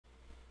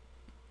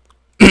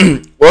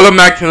Welcome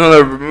back to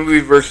another movie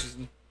versus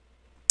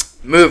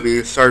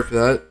movie. Sorry for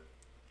that.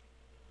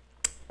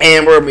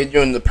 And we're going to be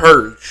doing The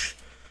Purge.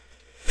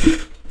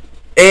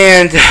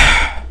 And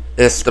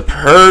it's The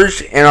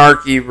Purge,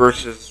 Anarchy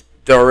versus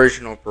the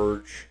original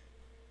Purge.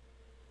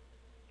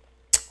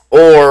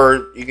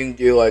 Or you can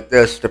do like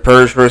this, The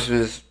Purge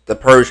versus The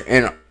Purge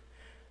and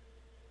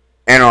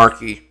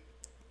Anarchy.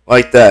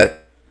 Like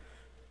that.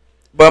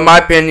 But in my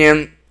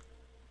opinion,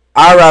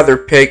 I'd rather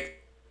pick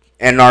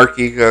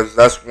Anarchy because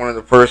that's one of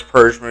the first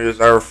Purge movies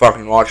I ever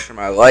fucking watched in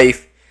my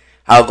life.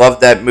 I love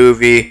that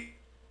movie.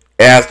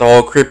 It has the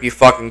whole creepy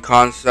fucking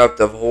concept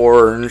of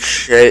horror and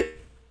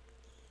shit.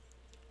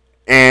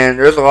 And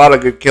there's a lot of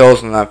good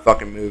kills in that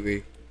fucking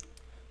movie.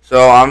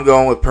 So I'm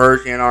going with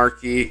Purge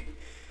Anarchy.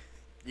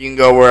 You can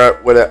go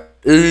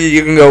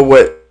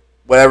with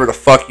whatever the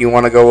fuck you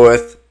want to go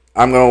with.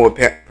 I'm going with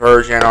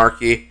Purge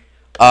Anarchy.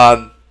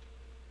 Yeah,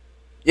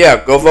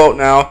 go vote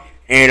now.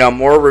 And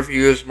more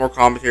reviews, more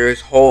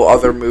commentaries, whole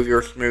other movie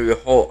or movie,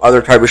 whole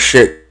other type of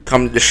shit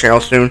coming to this channel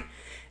soon.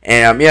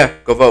 And yeah,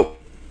 go vote.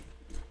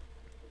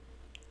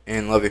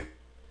 And love you.